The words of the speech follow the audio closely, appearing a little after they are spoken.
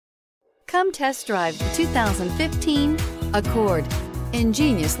Come test drive the 2015 Accord.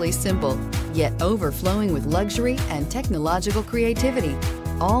 Ingeniously simple, yet overflowing with luxury and technological creativity.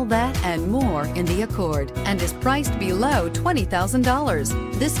 All that and more in the Accord, and is priced below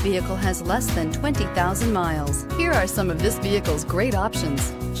 $20,000. This vehicle has less than 20,000 miles. Here are some of this vehicle's great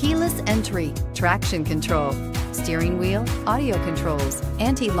options: keyless entry, traction control, steering wheel audio controls,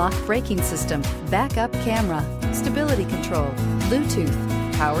 anti-lock braking system, backup camera, stability control, Bluetooth,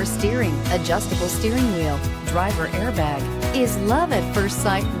 power steering, adjustable steering wheel, driver airbag. Is love at first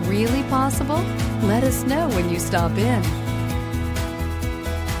sight really possible? Let us know when you stop in.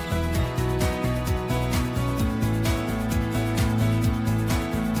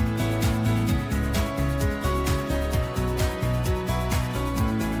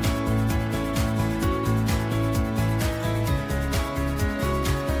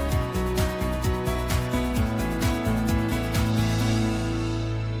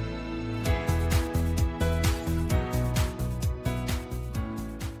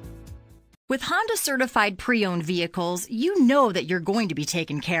 With Honda certified pre-owned vehicles, you know that you're going to be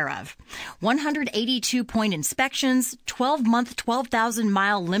taken care of. 182-point inspections, 12-month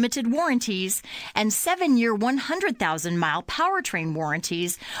 12,000-mile limited warranties, and 7-year 100,000-mile powertrain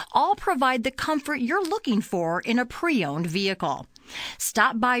warranties all provide the comfort you're looking for in a pre-owned vehicle.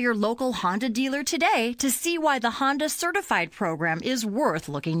 Stop by your local Honda dealer today to see why the Honda certified program is worth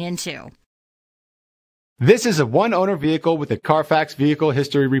looking into. This is a one-owner vehicle with a Carfax Vehicle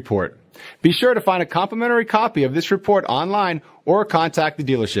History Report. Be sure to find a complimentary copy of this report online or contact the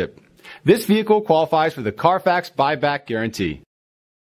dealership. This vehicle qualifies for the Carfax Buyback Guarantee.